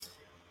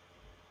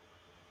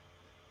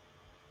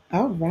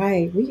All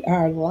right, we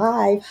are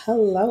live.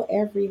 Hello,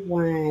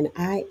 everyone.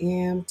 I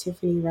am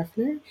Tiffany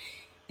Ruffner,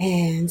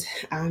 and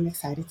I'm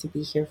excited to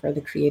be here for the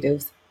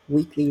Creatives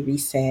Weekly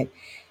Reset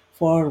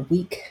for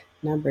week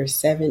number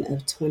 7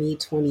 of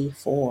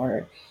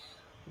 2024.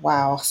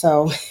 Wow.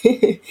 So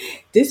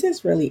this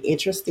is really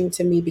interesting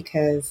to me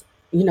because,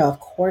 of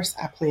course,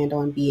 I planned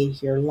on being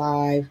here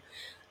live.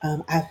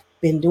 I've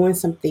been doing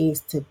some things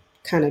to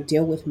kind of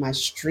deal with my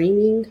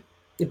streaming,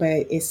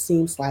 but it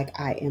seems like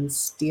I am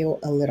still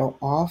a little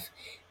off,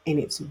 and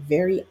it's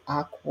very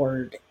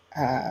awkward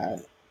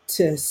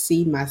to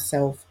see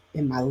myself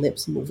and my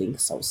lips moving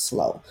so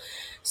slow.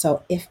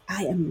 So if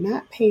I am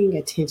not paying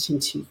attention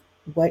to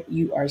what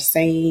you are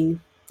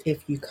saying,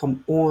 if you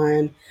come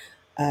on,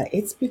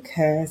 it's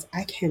because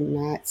I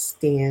cannot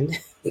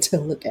stand to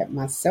look at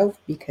myself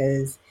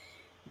because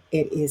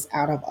it is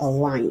out of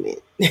alignment.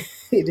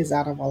 It is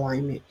out of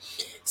alignment.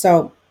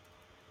 So,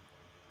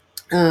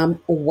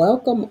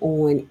 welcome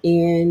on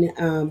in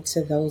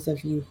to those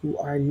of you who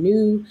are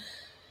new.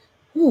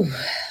 Whew,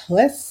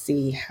 let's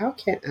see, how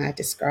can I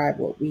describe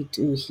what we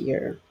do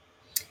here?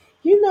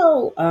 You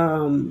know,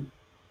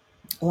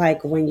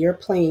 like when you're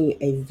playing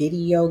a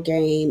video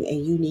game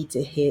and you need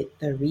to hit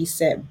the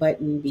reset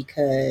button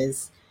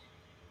because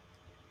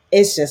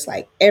it's just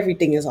like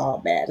everything is all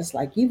bad. It's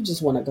like you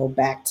just want to go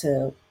back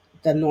to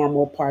the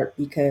normal part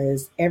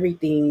because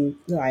everything,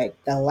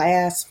 like the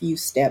last few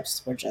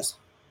steps, were just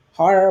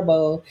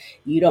horrible.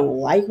 You don't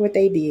like what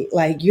they did,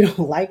 like you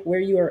don't like where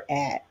you are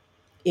at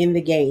in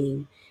the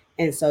game.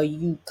 And so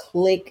you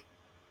click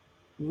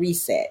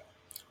reset.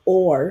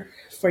 Or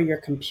for your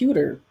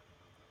computer,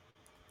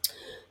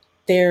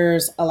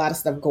 there's a lot of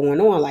stuff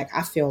going on. Like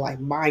I feel like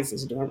mine's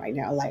is doing right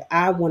now. Like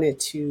I wanted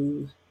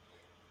to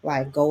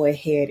like go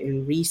ahead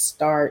and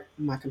restart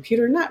my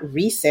computer, not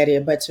reset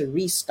it, but to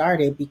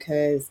restart it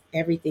because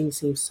everything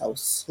seems so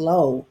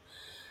slow.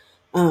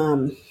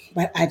 um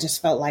but I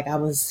just felt like I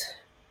was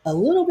a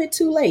little bit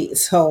too late,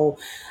 so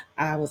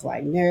I was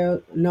like,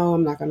 no,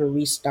 I'm not going to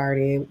restart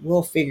it.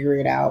 We'll figure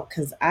it out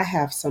because I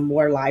have some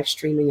more live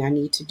streaming I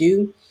need to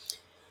do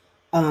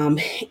um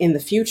in the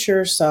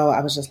future. So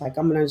I was just like,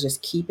 I'm going to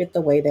just keep it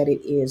the way that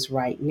it is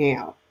right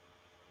now.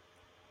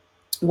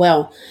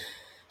 Well,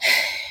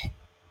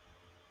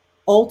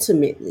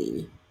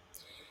 ultimately,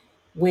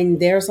 when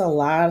there's a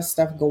lot of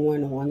stuff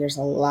going on, there's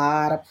a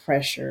lot of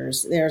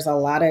pressures, there's a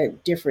lot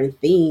of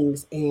different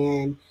things,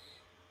 and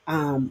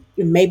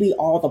maybe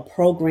all the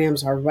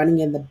programs are running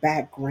in the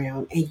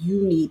background, and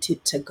you need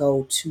to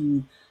go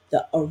to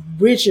the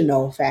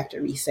original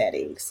factory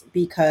settings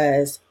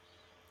because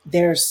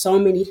there's so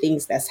many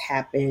things that's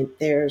happened.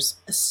 There's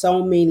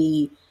so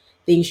many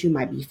things you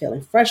might be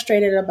feeling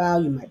frustrated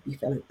about, you might be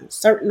feeling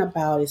uncertain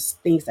about. It's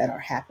things that are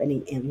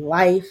happening in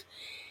life,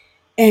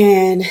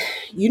 and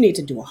you need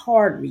to do a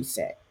hard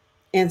reset.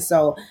 And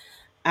so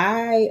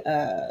I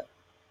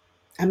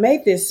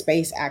made this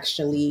space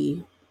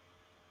actually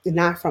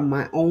not from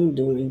my own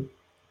doing,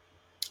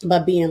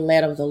 but being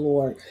led of the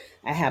Lord.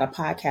 I had a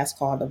podcast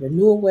called The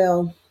Renewal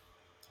Well,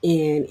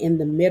 and in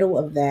the middle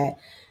of that,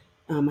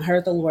 I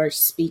heard the Lord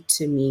speak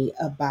to me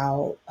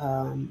about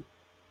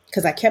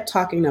because I kept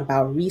talking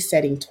about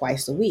resetting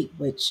twice a week,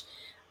 which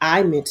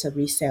I meant to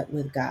reset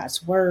with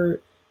God's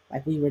word,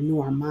 like we renew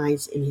our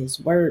minds in His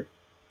word.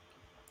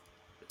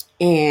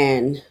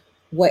 And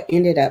what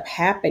ended up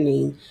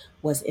happening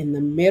was in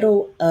the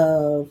middle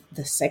of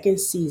the second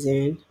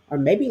season, or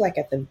maybe like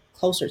at the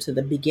closer to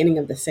the beginning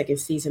of the second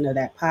season of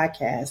that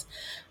podcast,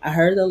 I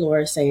heard the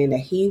Lord saying that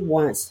He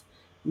wants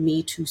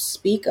me to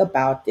speak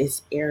about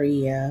this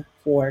area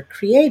for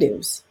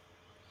creatives.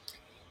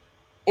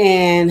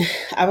 And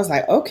I was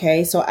like,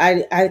 okay. So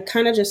I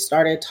kind of just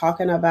started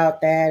talking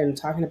about that and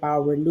talking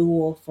about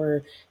renewal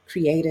for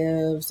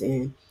creatives,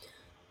 and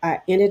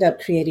I ended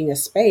up creating a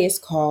space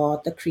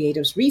called the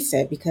Creatives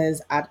Reset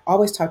because I'd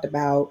always talked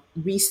about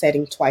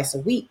resetting twice a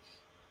week.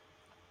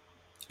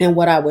 And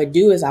what I would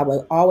do is I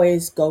would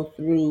always go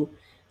through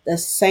the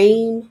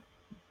same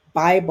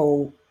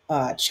Bible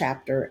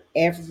chapter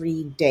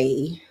every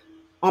day,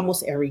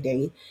 almost every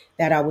day,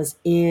 that I was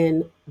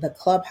in the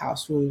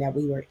clubhouse room that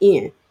we were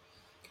in.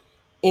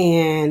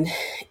 And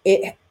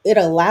it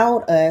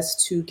allowed us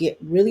to get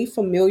really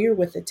familiar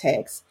with the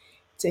text,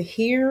 to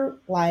hear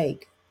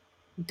like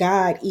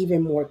God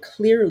even more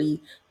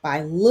clearly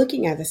by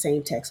looking at the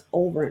same text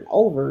over and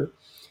over,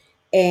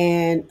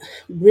 and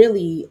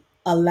really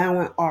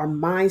allowing our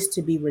minds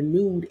to be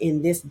renewed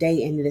in this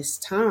day and this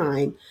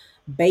time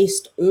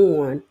based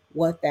on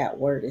what that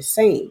word is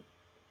saying.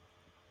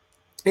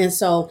 And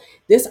so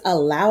this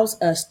allows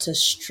us to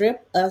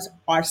strip us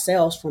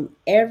ourselves from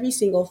every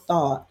single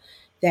thought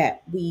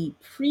that we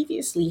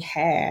previously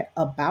had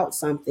about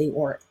something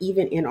or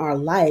even in our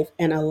life,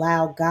 and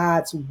allow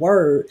God's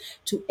word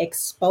to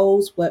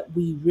expose what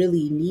we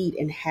really need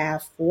and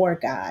have for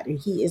God. And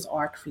He is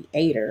our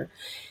creator.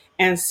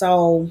 And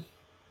so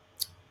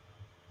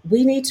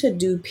we need to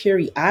do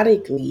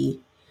periodically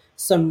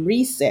some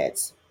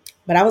resets.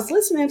 But I was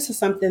listening to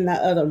something the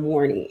other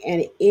morning,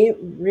 and it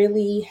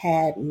really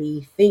had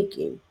me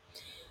thinking.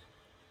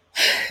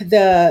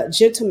 The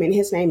gentleman,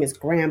 his name is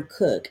Graham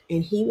Cook,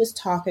 and he was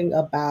talking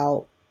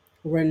about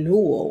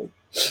renewal.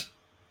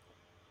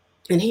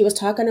 And he was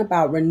talking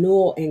about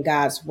renewal in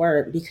God's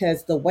word,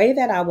 because the way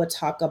that I would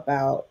talk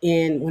about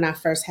in when I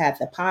first had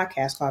the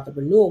podcast called The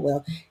Renewal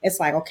Well, it's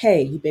like,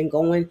 okay, you've been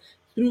going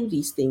through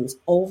these things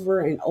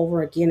over and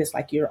over again. It's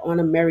like you're on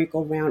a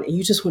merry-go-round and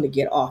you just want to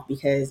get off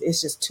because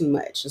it's just too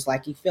much. It's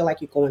like you feel like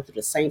you're going through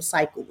the same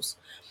cycles.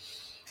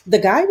 The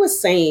guy was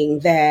saying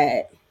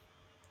that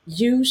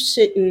you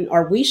shouldn't,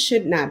 or we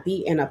should not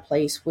be in a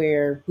place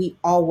where we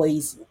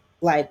always,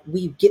 like,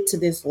 we get to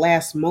this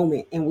last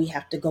moment and we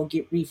have to go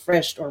get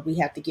refreshed or we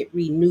have to get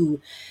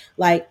renewed.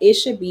 Like, it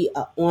should be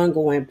an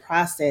ongoing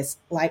process,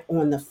 like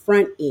on the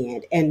front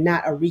end, and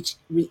not a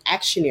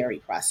reactionary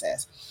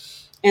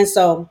process. And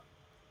so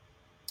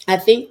I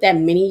think that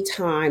many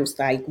times,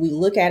 like, we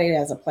look at it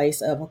as a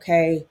place of,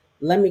 okay,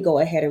 let me go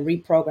ahead and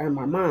reprogram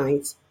our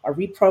minds, or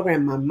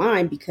reprogram my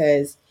mind,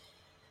 because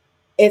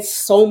it's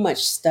so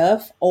much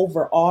stuff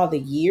over all the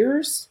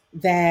years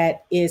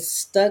that is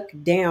stuck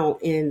down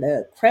in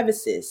the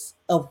crevices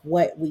of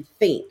what we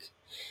think.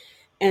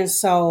 And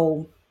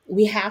so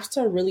we have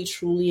to really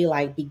truly,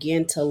 like,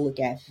 begin to look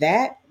at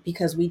that,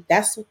 because we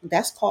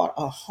that's called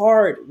a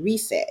hard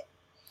reset.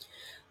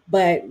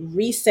 But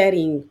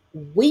resetting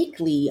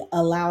weekly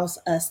allows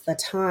us the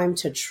time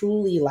to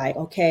truly, like,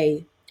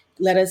 okay,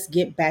 let us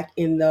get back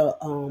in the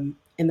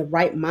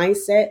right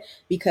mindset,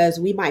 because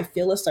we might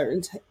feel a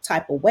certain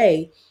type of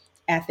way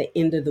at the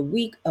end of the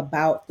week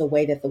about the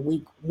way that the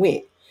week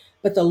went.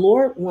 But the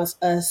Lord wants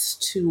us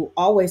to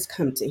always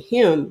come to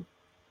him.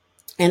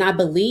 And I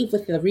believe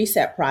with the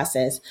reset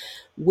process,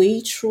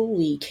 we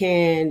truly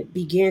can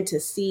begin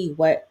to see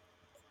what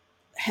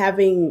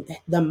having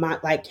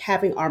like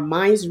having our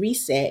minds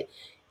reset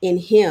in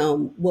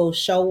him will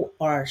show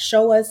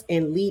us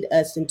and lead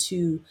us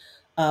into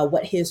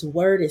what his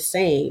word is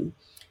saying.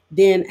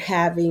 Then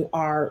having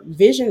our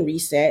vision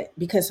reset,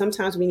 because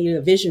sometimes we need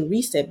a vision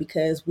reset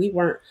because we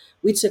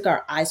took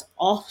our eyes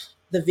off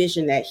the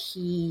vision that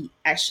he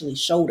actually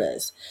showed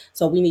us.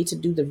 So we need to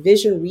do the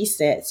vision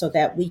reset so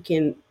that we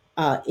can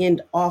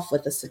end off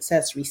with a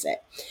success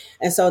reset.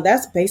 And so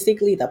that's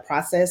basically the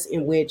process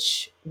in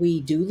which we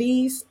do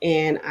these.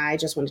 And I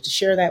just wanted to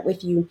share that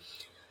with you.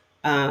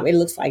 It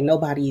looks like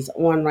nobody's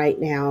on right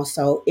now.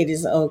 So it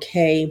is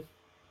okay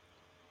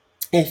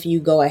if you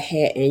go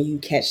ahead and you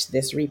catch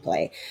this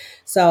replay.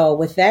 So,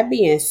 with that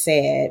being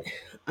said,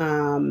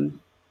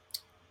 um,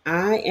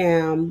 I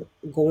am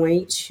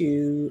going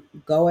to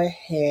go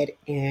ahead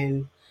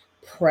and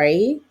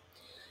pray.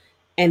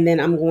 And then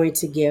I'm going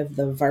to give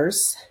the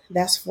verse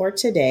that's for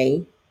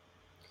today,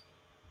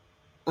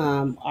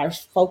 our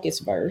focus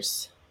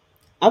verse.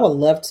 I would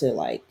love to,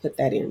 like, put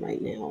that in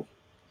right now.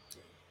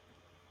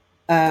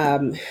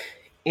 Um,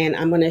 and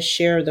I'm going to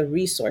share the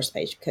resource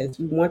page, because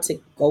you want to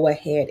go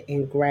ahead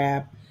and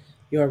grab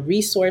your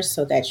resource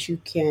so that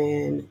you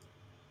can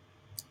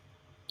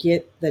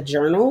get the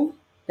journal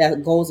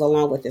that goes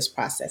along with this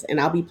process. And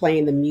I'll be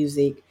playing the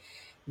music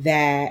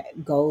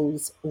that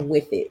goes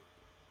with it.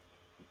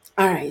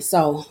 All right,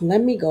 so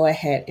let me go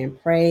ahead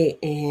and pray,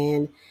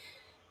 and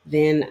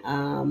then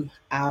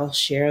I'll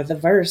share the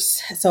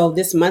verse. So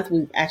this month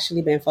we've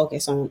actually been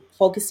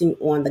focusing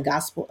on the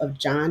Gospel of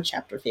John,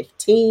 chapter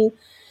 15.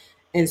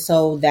 And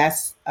so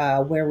that's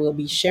where we'll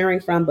be sharing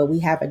from, but we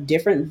have a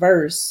different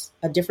verse,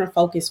 a different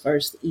focus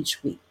verse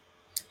each week.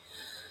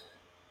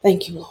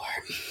 Thank you, Lord.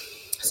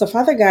 So,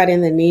 Father God,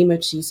 in the name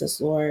of Jesus,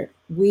 Lord,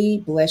 we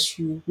bless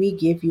you. We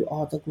give you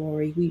all the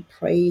glory. We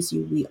praise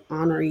you. We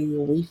honor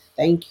you. We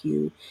thank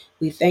you.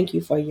 We thank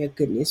you for your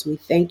goodness. We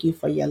thank you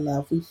for your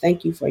love. We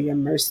thank you for your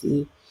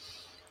mercy.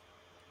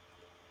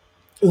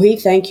 We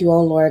thank you,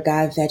 oh Lord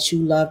God, that you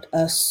loved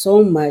us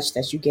so much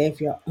that you gave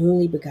your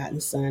only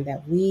begotten Son,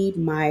 that we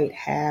might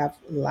have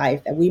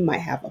life, that we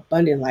might have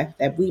abundant life,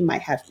 that we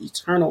might have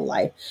eternal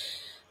life.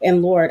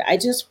 And Lord, I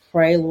just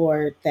pray,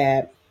 Lord,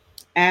 that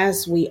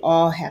as we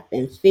all have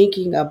been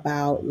thinking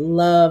about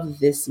love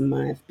this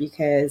month,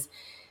 because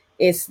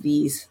it's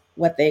these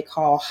what they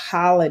call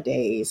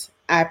holidays,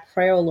 I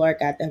pray, oh Lord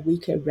God, that we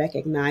could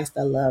recognize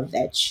the love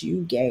that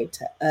you gave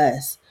to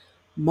us.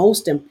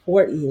 Most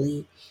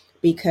importantly,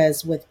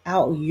 because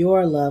without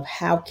your love,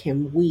 how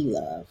can we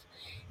love?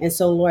 And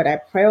so, Lord, I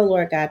pray, oh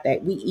Lord God,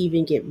 that we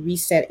even get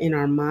reset in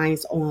our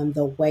minds on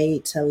the way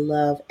to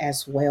love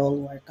as well,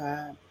 Lord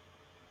God.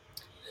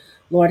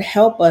 Lord,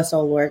 help us,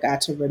 oh Lord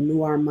God, to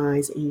renew our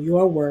minds in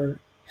your word.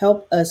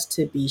 Help us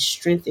to be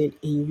strengthened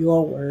in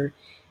your word,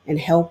 and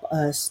help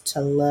us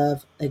to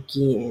love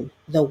again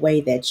the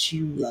way that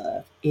you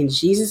love. In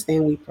Jesus'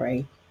 name we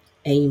pray.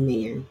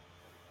 Amen.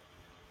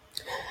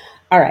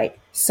 All right.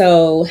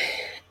 So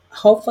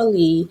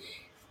hopefully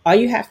all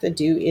you have to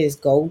do is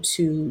go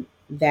to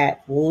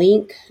that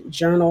link,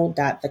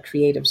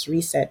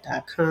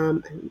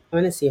 journal.thecreativesreset.com. I'm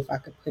going to see if I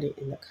could put it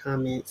in the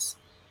comments.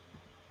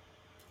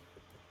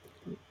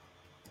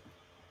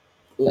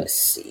 Let's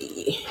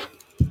see.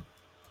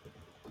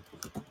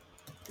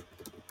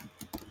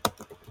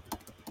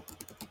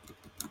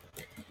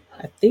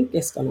 I think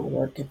it's gonna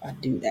work if I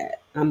do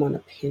that. I'm gonna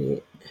pin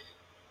it.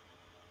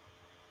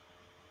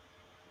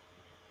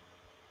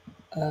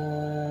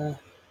 Uh,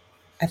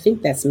 I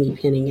think that's me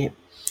pinning it.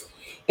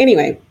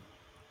 Anyway,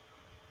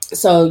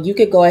 so you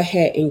could go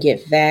ahead and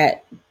get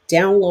that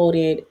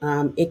downloaded.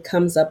 It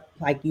comes up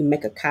like you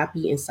make a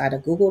copy inside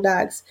of Google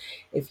Docs.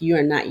 If you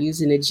are not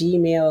using a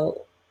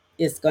Gmail,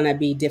 it's going to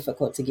be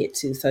difficult to get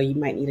to. So you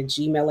might need a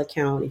Gmail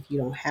account. If you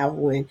don't have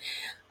one,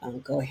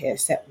 go ahead and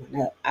set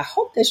one up. I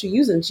hope that you're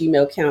using a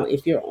Gmail account.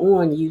 If you're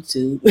on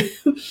YouTube,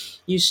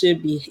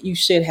 you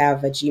should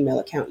have a Gmail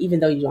account, even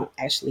though you don't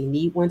actually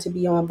need one to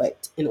be on.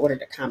 But in order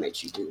to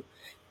comment, you do.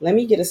 Let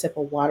me get a sip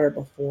of water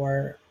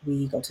before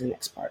we go to the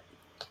next part.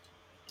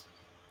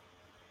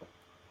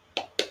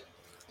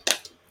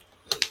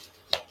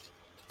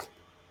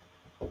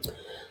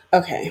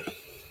 Okay.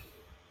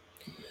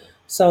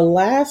 So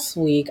last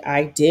week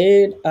I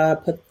did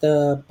put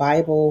the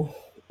Bible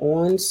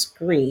on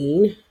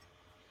screen,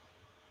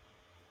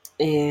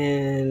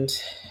 and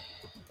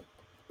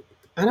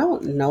I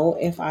don't know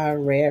if I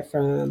read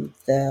from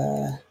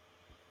the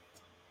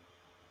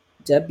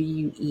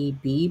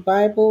WEB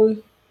Bible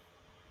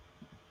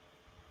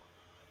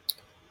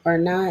or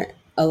not.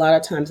 A lot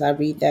of times I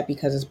read that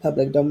because it's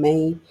public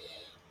domain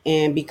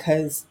and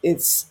because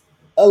it's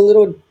a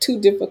little too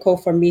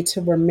difficult for me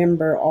to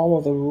remember all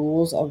of the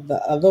rules of the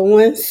other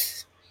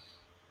ones.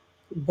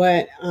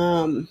 But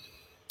I'm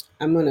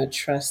going to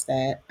trust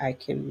that I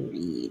can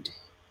read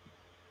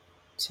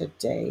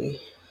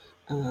today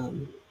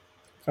um,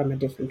 from a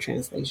different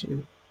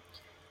translation.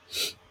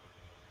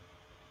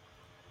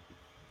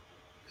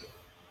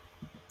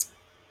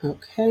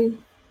 Okay.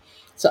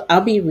 So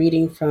I'll be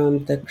reading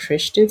from the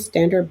Christian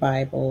Standard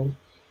Bible,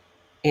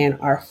 and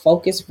our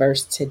focus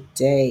verse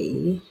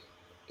today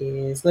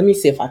is, let me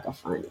see if I can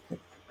find it.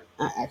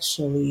 I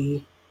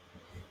actually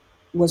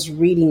was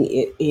reading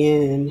it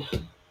in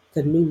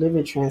the New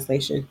Living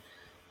Translation.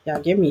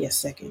 Y'all give me a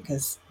second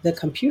because the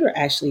computer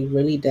actually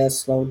really does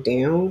slow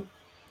down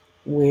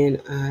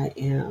when I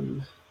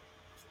am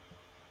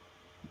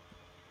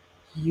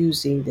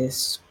using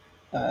this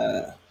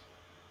uh,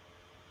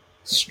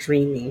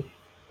 streaming,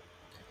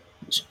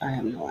 which I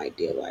have no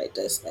idea why it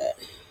does that.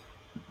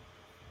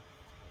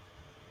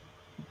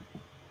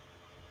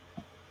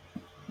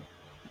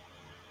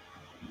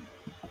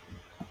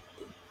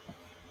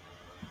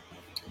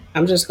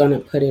 I'm just going to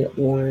put it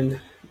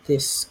on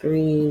this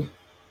screen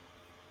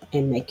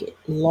and make it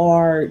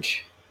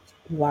large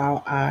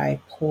while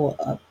I pull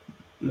up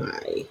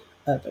my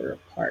other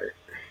part.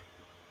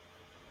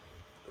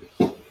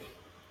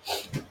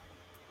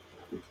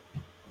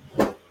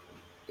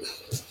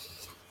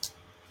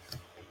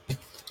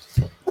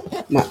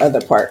 My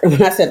other part.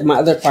 When I said my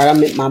other part, I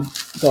meant my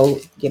go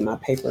get my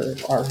paper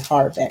or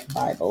hardback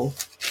Bible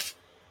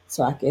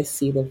so I can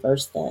see the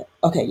verse that.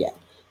 Okay, yeah.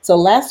 So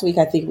last week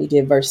I think we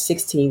did verse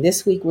 16.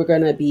 This week we're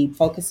going to be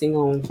focusing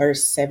on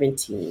verse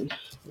 17.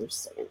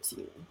 Verse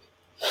 17.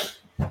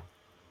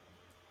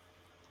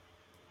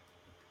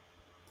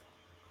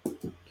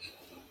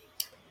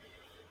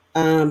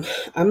 Um,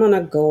 I'm going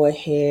to go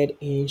ahead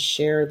and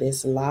share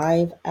this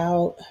live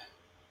out.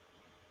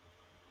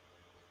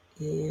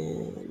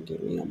 And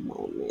give me a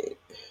moment.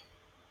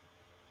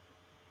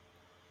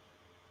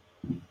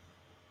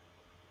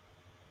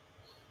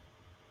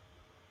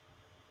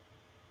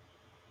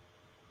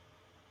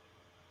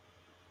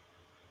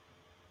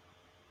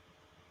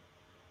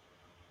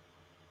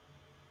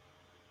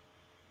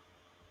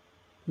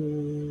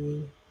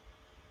 Hmm.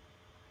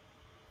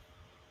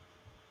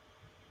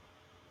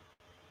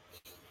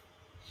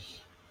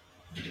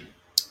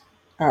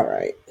 All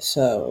right,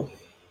 so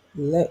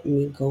let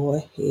me go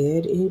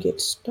ahead and get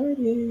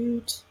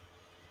started.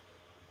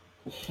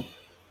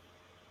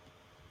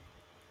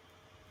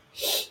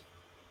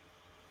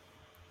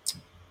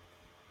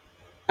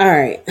 All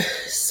right,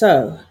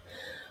 so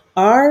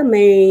our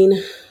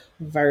main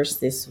verse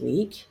this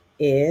week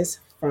is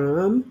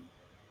from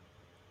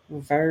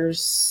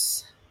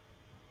verse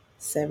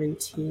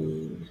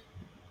 17.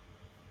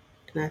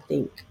 And I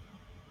think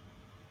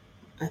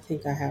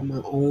I have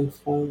my own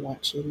phone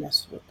watching.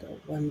 That's what the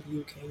one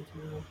view came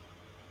from.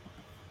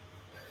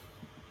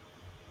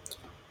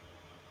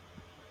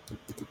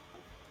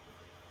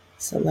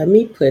 So let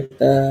me put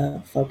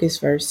the focus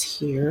verse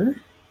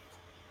here,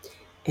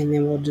 and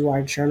then we'll do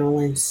our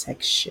journaling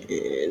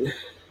section.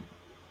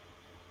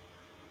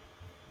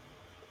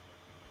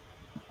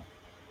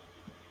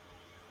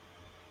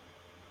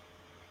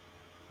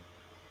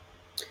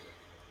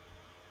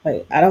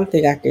 Wait, I don't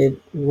think I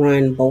could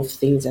run both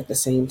things at the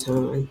same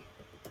time.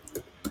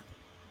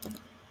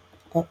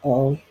 Uh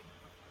oh.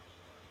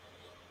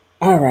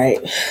 All right.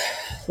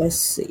 Let's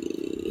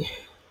see.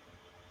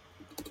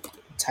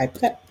 Type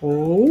that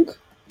wrong.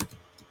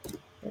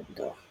 There we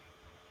go.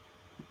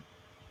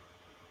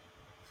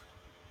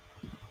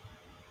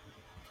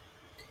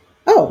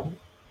 Oh,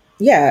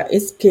 yeah.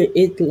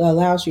 It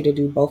allows you to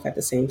do both at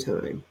the same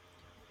time.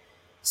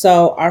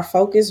 So our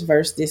focus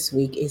verse this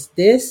week is,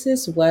 "This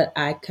is what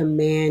I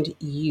command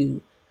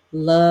you: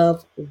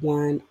 love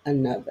one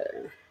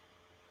another."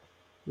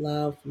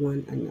 love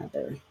one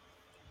another.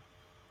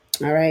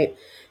 All right.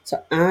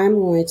 So I'm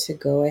going to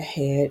go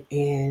ahead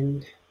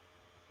and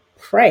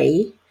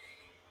pray.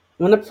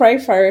 I'm going to pray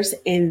first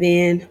and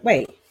then,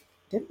 wait,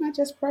 didn't I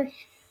just pray?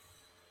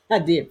 I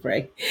did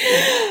pray.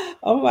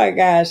 Oh my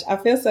gosh. I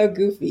feel so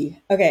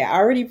goofy. Okay. I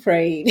already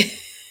prayed.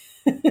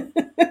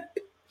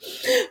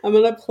 I'm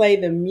going to play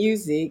the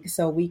music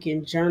so we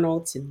can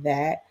journal to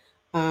that.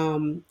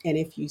 And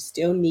if you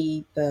still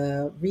need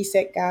the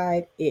reset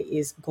guide, it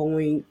is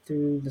going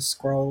through the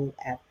scroll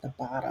at the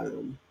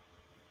bottom.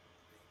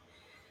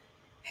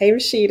 Hey,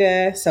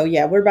 Rashida. So,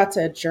 yeah, we're about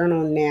to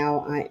journal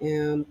now. I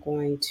am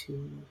going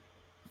to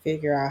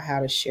figure out how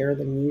to share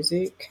the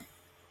music.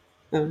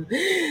 I'm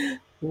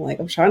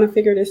trying to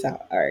figure this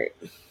out. All right.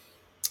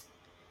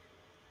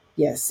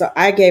 Yes. So,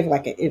 I gave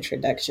like an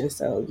introduction,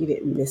 so you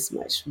didn't miss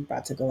much. We're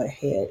about to go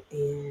ahead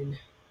and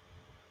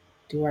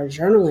do our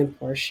journaling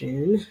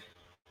portion.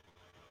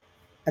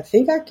 I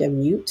think I can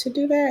mute to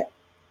do that.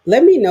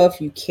 Let me know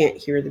if you can't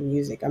hear the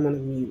music. I'm going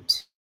to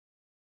mute.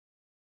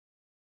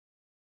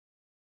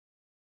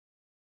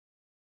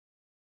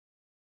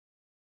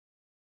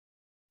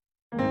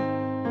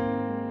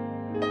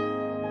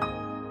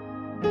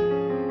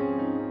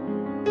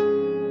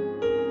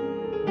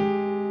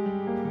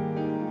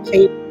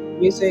 Can you hear the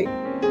music?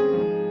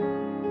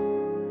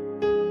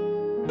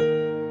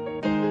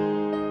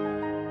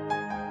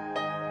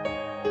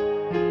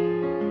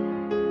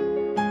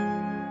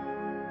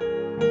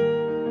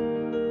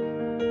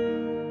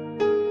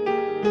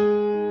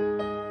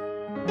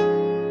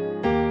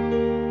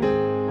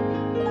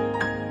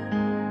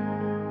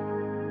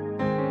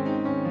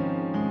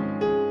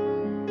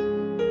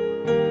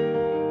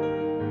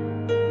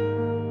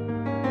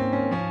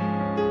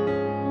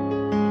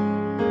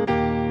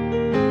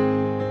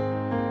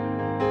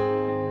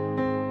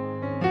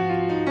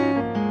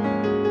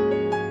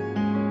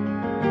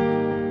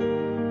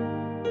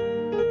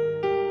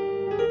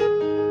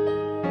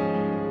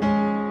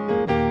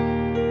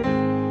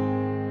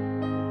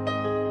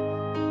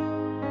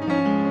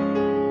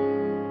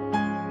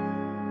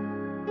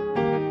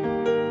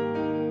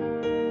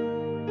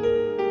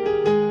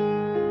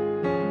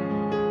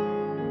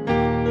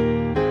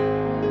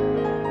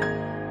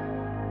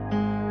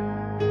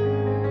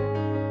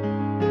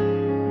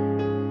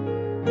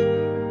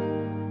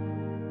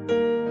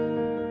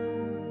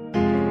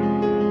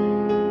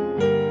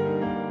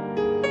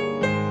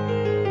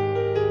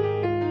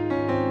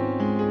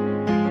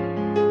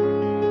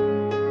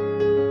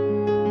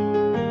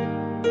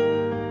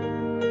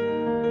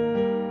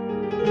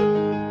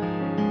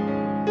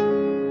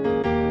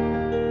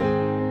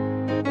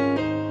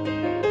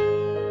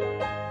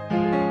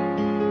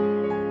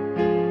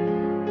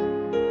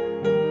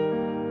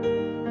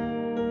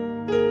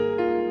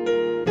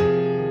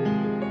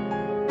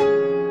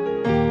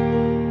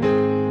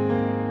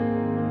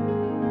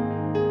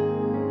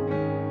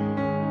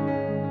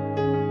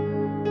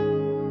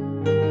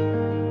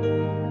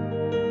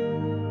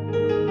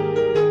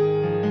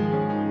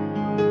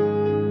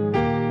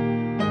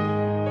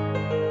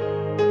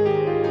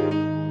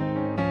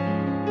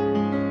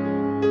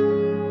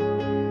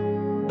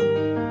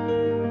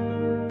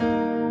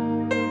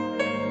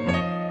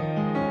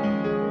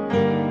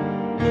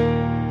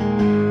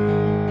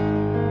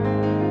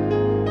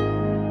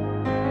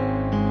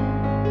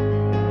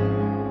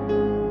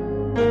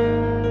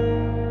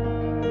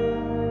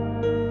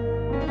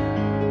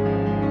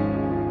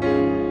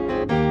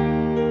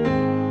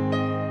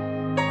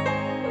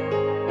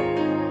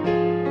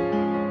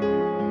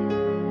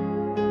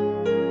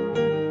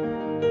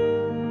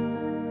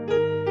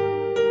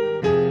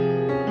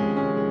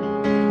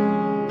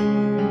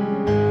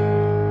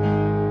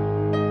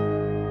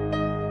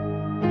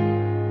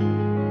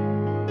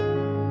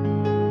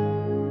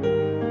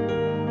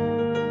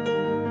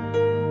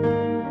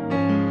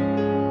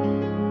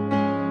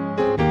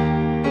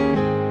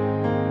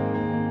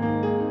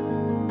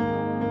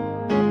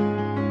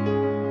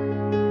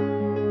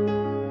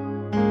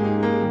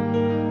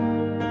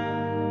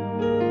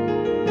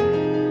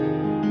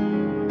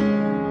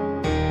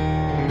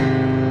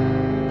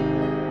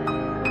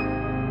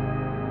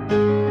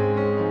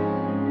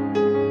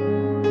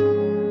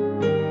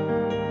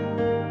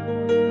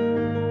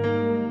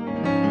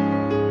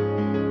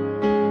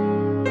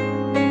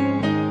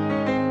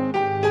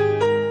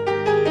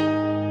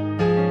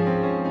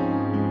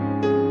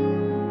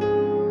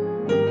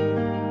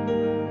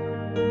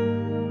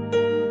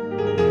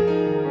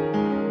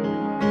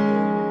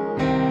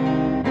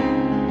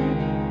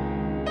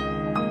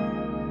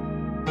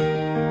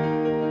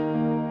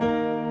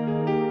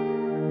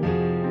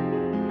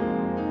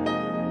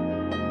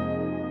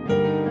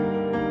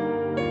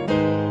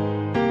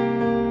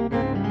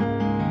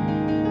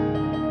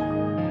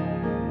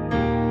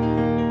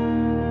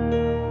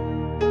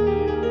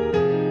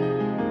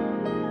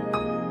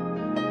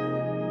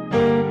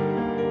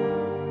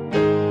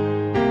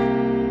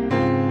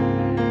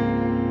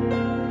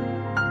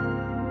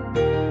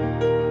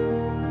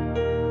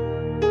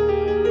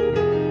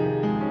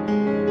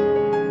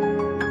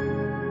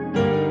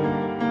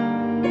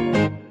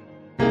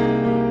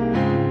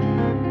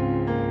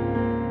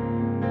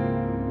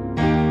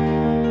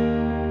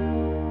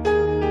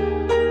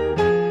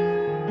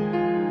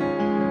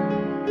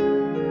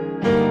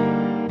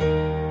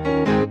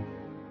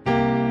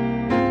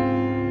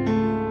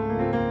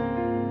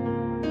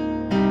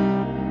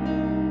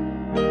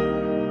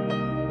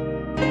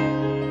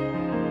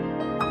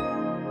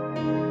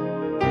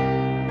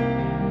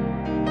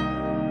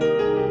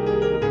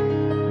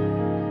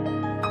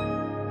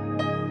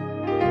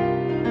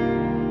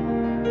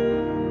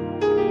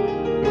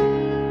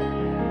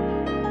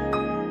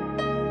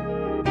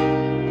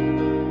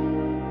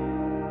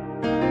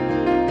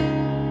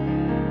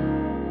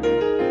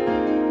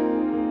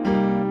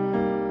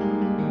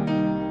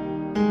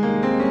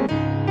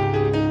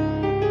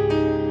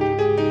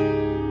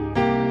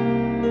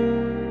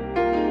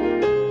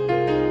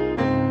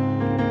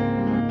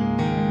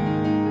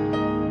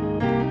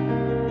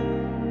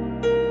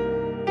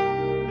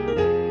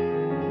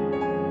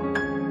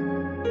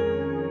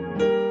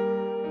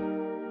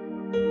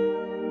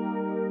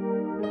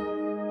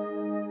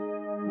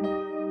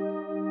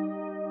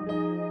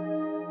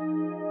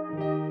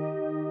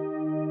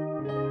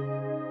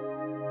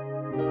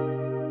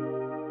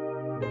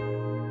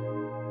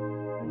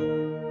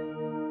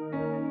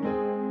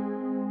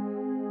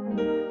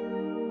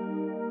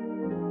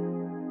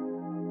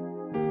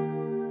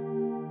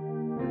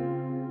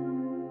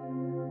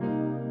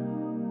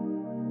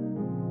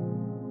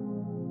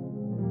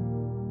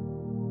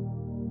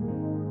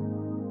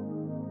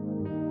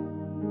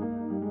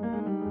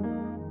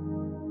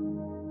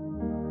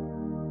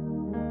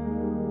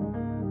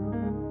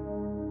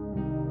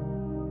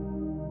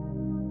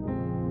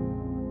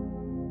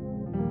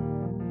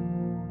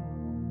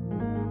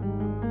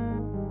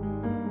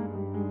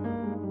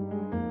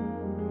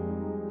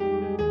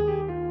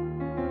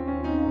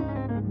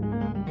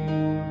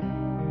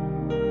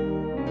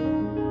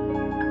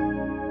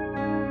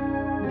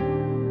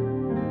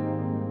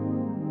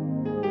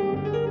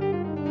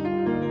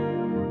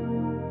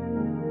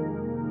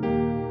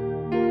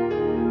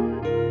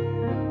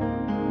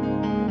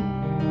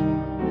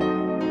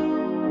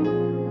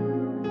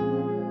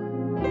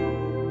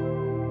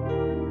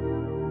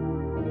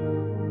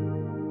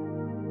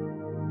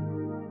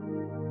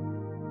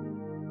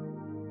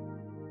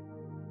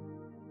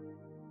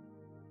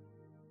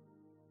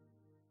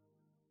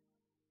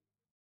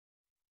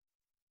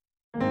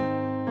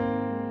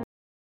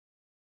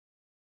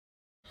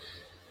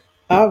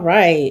 All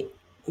right.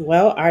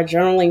 Well, our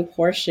journaling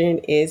portion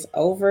is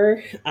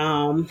over.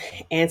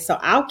 And so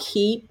I'll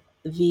keep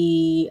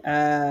the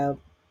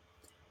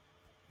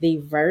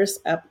verse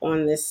up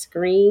on the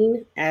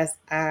screen as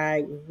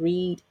I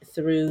read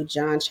through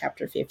John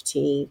chapter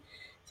 15.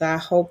 So I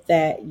hope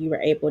that you were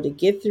able to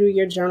get through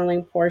your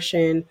journaling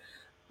portion.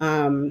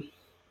 Um,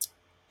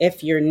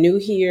 if you're new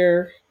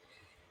here,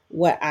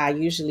 what I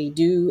usually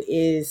do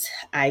is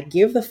I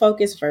give the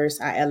focus verse.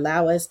 I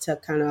allow us to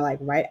kind of like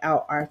write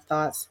out our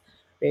thoughts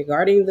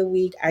regarding the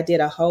week. I did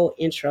a whole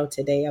intro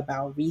today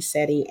about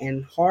resetting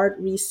and hard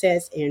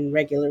resets and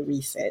regular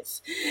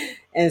resets.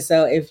 And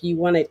so if you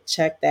want to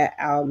check that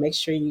out, make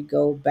sure you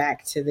go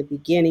back to the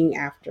beginning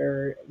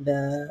after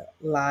the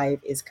live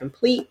is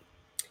complete.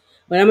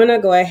 But I'm going to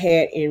go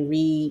ahead and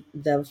read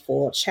the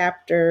full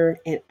chapter.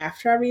 And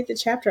after I read the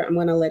chapter, I'm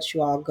going to let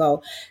you all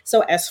go. So,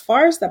 as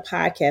far as the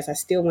podcast, I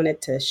still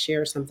wanted to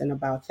share something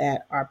about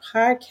that. Our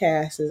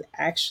podcast is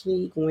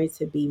actually going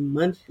to be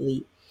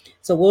monthly.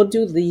 So, we'll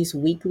do these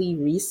weekly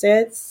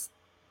resets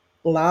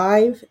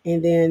live,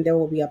 and then there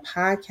will be a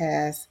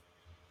podcast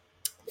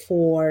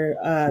for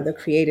the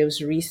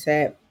Creatives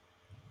Reset,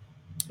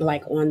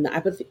 like on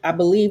I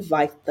believe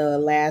like the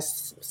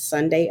last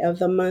Sunday of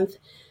the month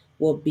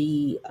will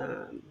be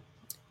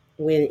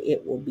when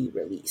it will be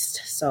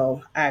released.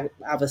 So I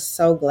was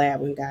so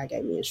glad when God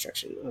gave me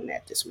instruction on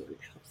that this morning.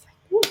 I was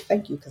like, "Ooh,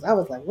 thank you," because I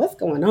was like, what's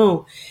going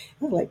on?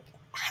 I was like,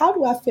 how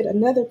do I fit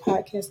another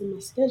podcast in my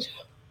schedule?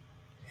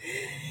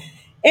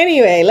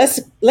 Anyway,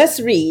 let's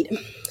read.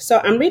 So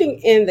I'm reading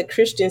in the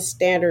Christian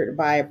Standard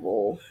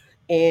Bible,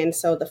 and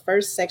so the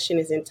first section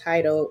is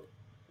entitled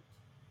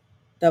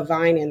 "The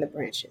Vine and the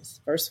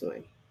Branches." Verse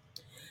 1.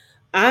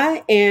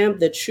 I am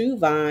the true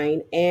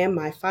vine, and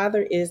my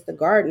Father is the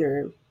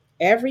gardener.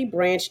 Every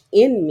branch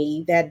in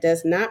me that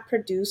does not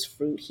produce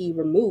fruit, he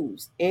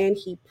removes, and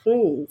he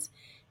prunes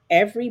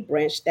every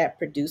branch that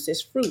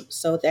produces fruit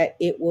so that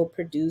it will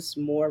produce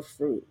more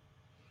fruit.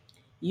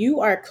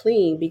 You are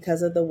clean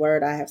because of the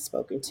word I have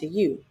spoken to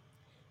you.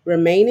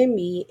 Remain in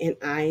me, and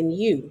I in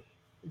you.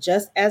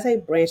 Just as a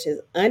branch is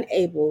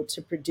unable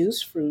to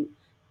produce fruit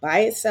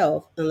by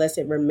itself unless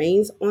it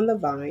remains on the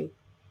vine,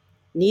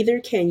 neither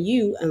can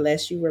you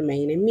unless you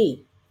remain in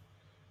me.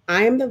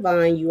 I am the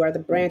vine, you are the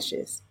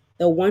branches.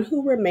 The one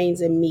who remains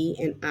in me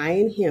and I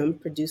in him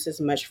produces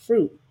much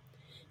fruit,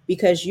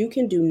 because you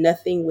can do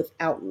nothing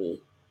without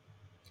me.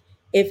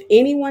 If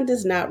anyone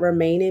does not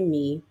remain in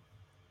me,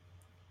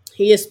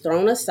 he is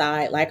thrown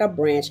aside like a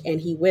branch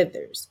and he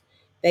withers.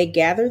 They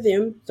gather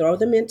them, throw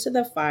them into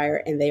the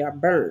fire, and they are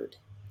burned.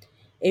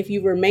 If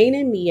you remain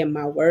in me and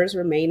my words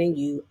remain in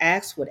you,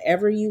 ask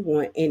whatever you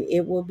want and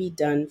it will be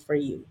done for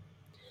you.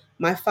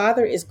 My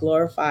Father is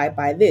glorified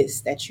by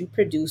this, that you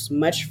produce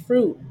much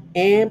fruit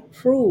and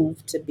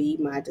prove to be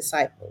my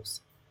disciples.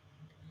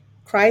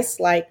 Christ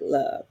like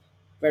love.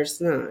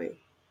 Verse 9.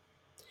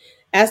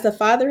 As the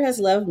Father has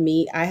loved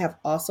me, I have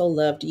also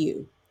loved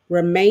you.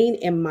 Remain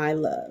in my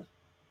love.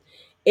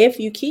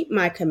 If you keep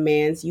my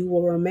commands, you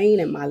will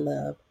remain in my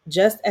love,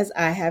 just as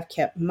I have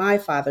kept my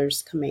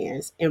Father's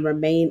commands and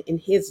remain in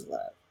his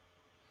love.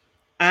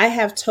 I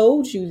have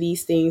told you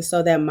these things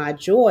so that my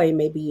joy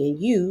may be in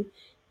you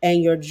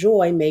and your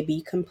joy may be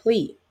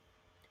complete.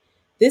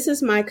 This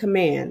is my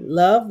command: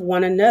 love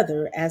one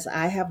another as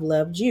I have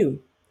loved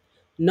you.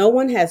 No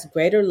one has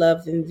greater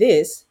love than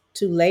this,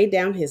 to lay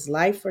down his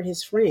life for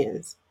his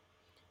friends.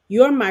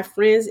 You are my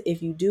friends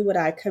if you do what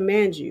I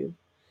command you.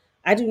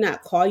 I do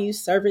not call you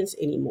servants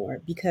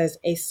anymore, because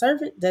a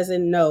servant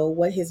doesn't know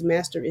what his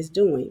master is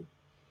doing.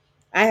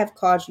 I have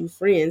called you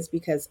friends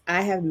because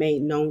I have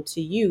made known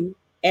to you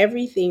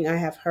everything I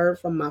have heard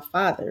from my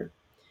Father.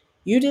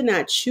 You did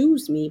not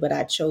choose me, but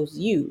I chose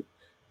you.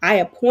 I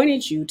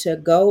appointed you to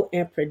go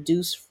and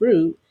produce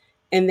fruit,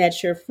 and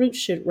that your fruit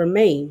should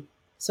remain,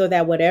 so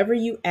that whatever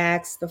you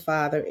ask the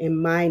Father in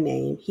my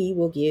name, he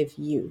will give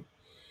you.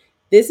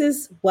 This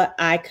is what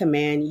I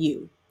command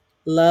you: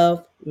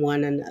 love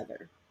one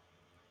another.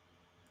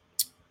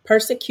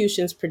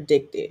 Persecutions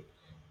predicted.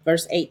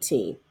 Verse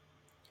 18.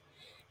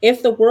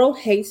 If the world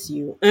hates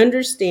you,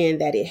 understand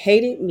that it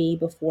hated me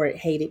before it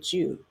hated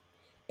you.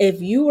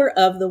 If you were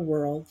of the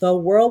world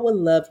would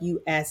love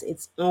you as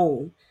its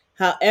own.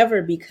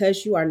 However,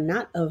 because you are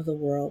not of the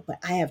world, but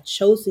I have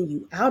chosen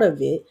you out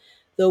of it,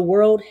 the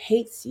world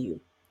hates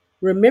you.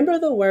 Remember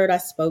the word I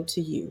spoke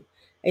to you.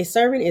 A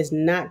servant is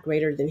not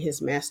greater than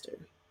his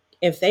master.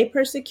 If they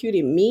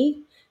persecuted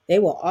me, they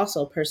will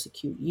also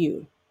persecute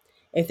you.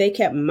 If they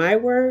kept my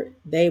word,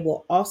 they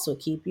will also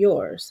keep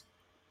yours.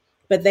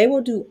 But they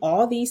will do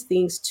all these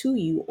things to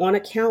you on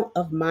account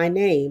of my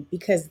name,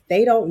 because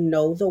they don't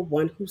know the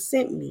one who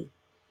sent me.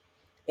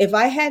 If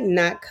I had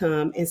not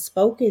come and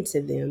spoken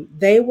to them,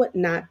 they would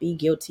not be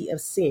guilty of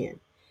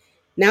sin.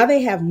 Now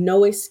they have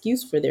no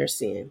excuse for their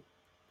sin.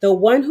 The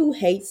one who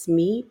hates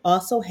me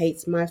also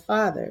hates my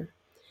Father.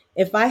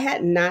 If I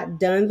had not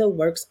done the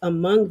works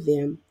among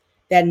them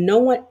that no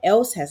one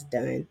else has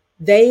done,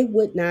 they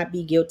would not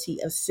be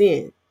guilty of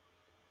sin.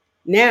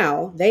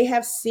 Now they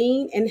have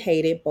seen and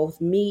hated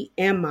both me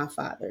and my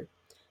Father.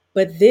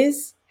 But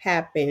this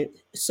happened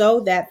so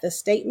that the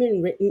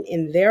statement written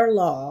in their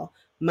law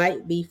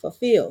might be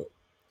fulfilled.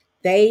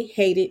 They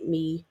hated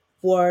me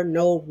for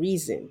no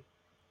reason.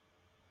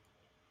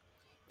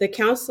 The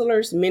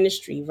counselor's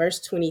ministry, verse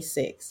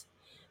 26.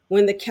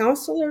 When the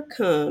counselor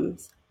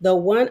comes, the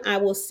one I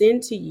will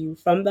send to you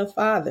from the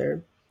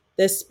Father,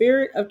 the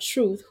Spirit of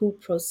truth who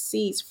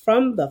proceeds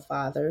from the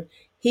Father,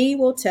 he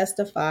will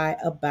testify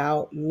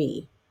about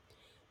me.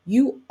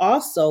 You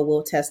also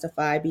will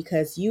testify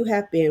because you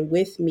have been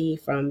with me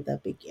from the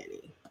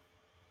beginning.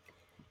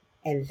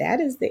 And that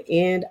is the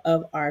end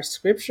of our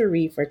scripture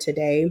read for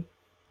today,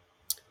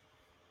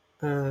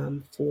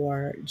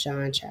 for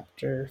John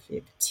chapter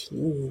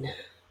 15.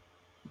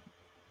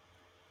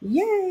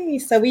 Yay!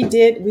 So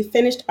we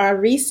finished our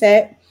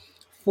reset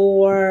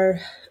for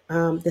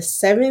the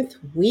seventh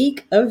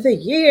week of the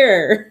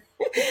year.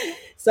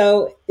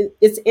 So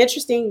it's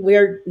interesting.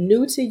 We're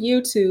new to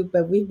YouTube,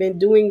 but we've been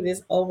doing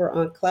this over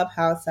on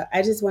Clubhouse. So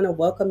I just want to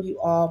welcome you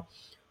all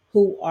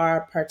who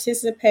are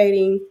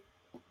participating.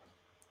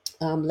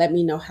 Let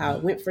me know how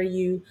it went for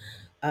you.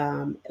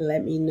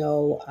 Let me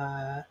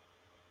know.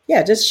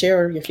 Yeah, just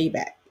share your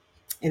feedback,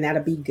 and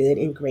that'll be good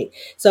and great.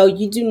 So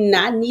you do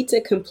not need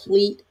to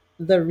complete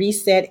the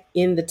reset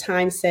in the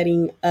time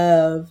setting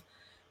of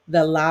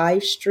the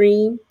live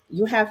stream.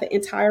 You have the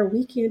entire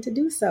weekend to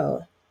do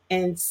so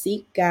and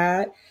seek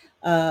God.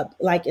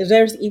 Like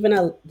there's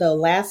even the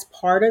last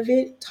part of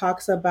it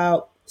talks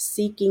about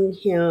seeking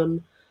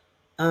Him,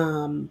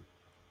 um,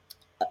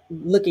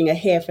 looking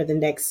ahead for the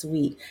next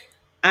week.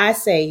 I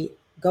say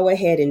go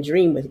ahead and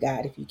dream with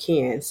God if you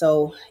can.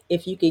 So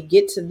if you could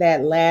get to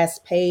that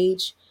last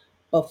page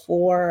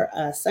before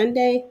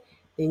Sunday,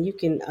 then you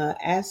can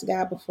ask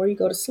God before you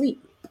go to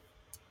sleep,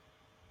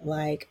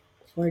 like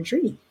for a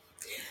dream.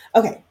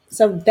 Okay,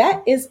 so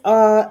that is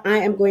all. I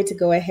am going to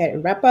go ahead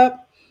and wrap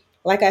up.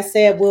 Like I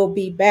said, we'll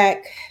be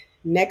back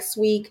next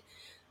week.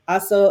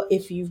 Also,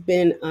 if you've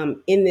been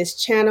in this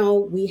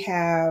channel, we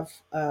have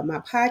my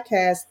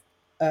podcast,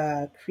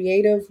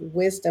 Creative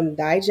Wisdom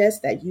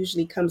Digest, that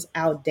usually comes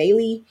out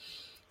daily.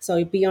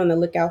 So be on the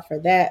lookout for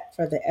that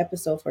for the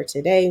episode for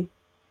today.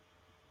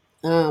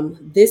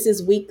 This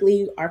is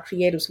weekly. Our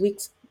Creatives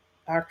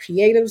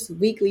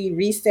Weekly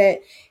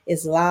Reset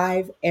is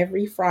live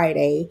every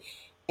Friday,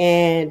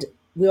 and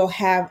we'll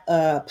have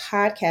a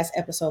podcast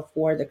episode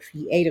for the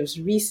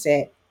Creatives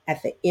Reset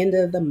at the end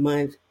of the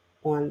month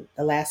on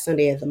the last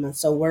Sunday of the month.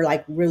 So we're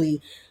like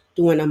really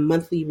doing a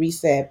monthly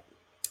reset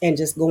and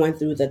just going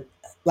through the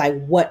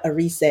like what a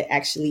reset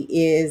actually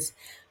is.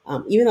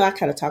 Even though I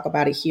kind of talk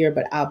about it here,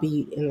 but I'll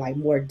be in like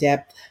more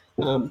depth.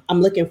 I'm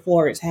looking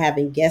forward to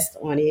having guests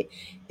on it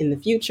in the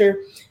future.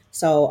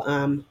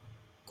 So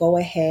go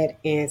ahead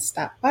and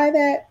stop by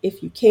that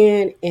if you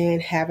can,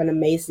 and have an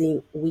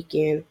amazing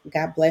weekend.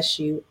 God bless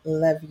you,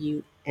 love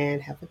you,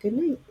 and have a good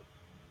night.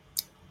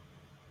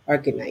 Or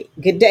good night,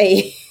 good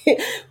day.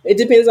 It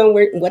depends on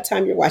what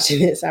time you're watching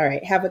this. All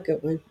right, have a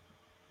good one.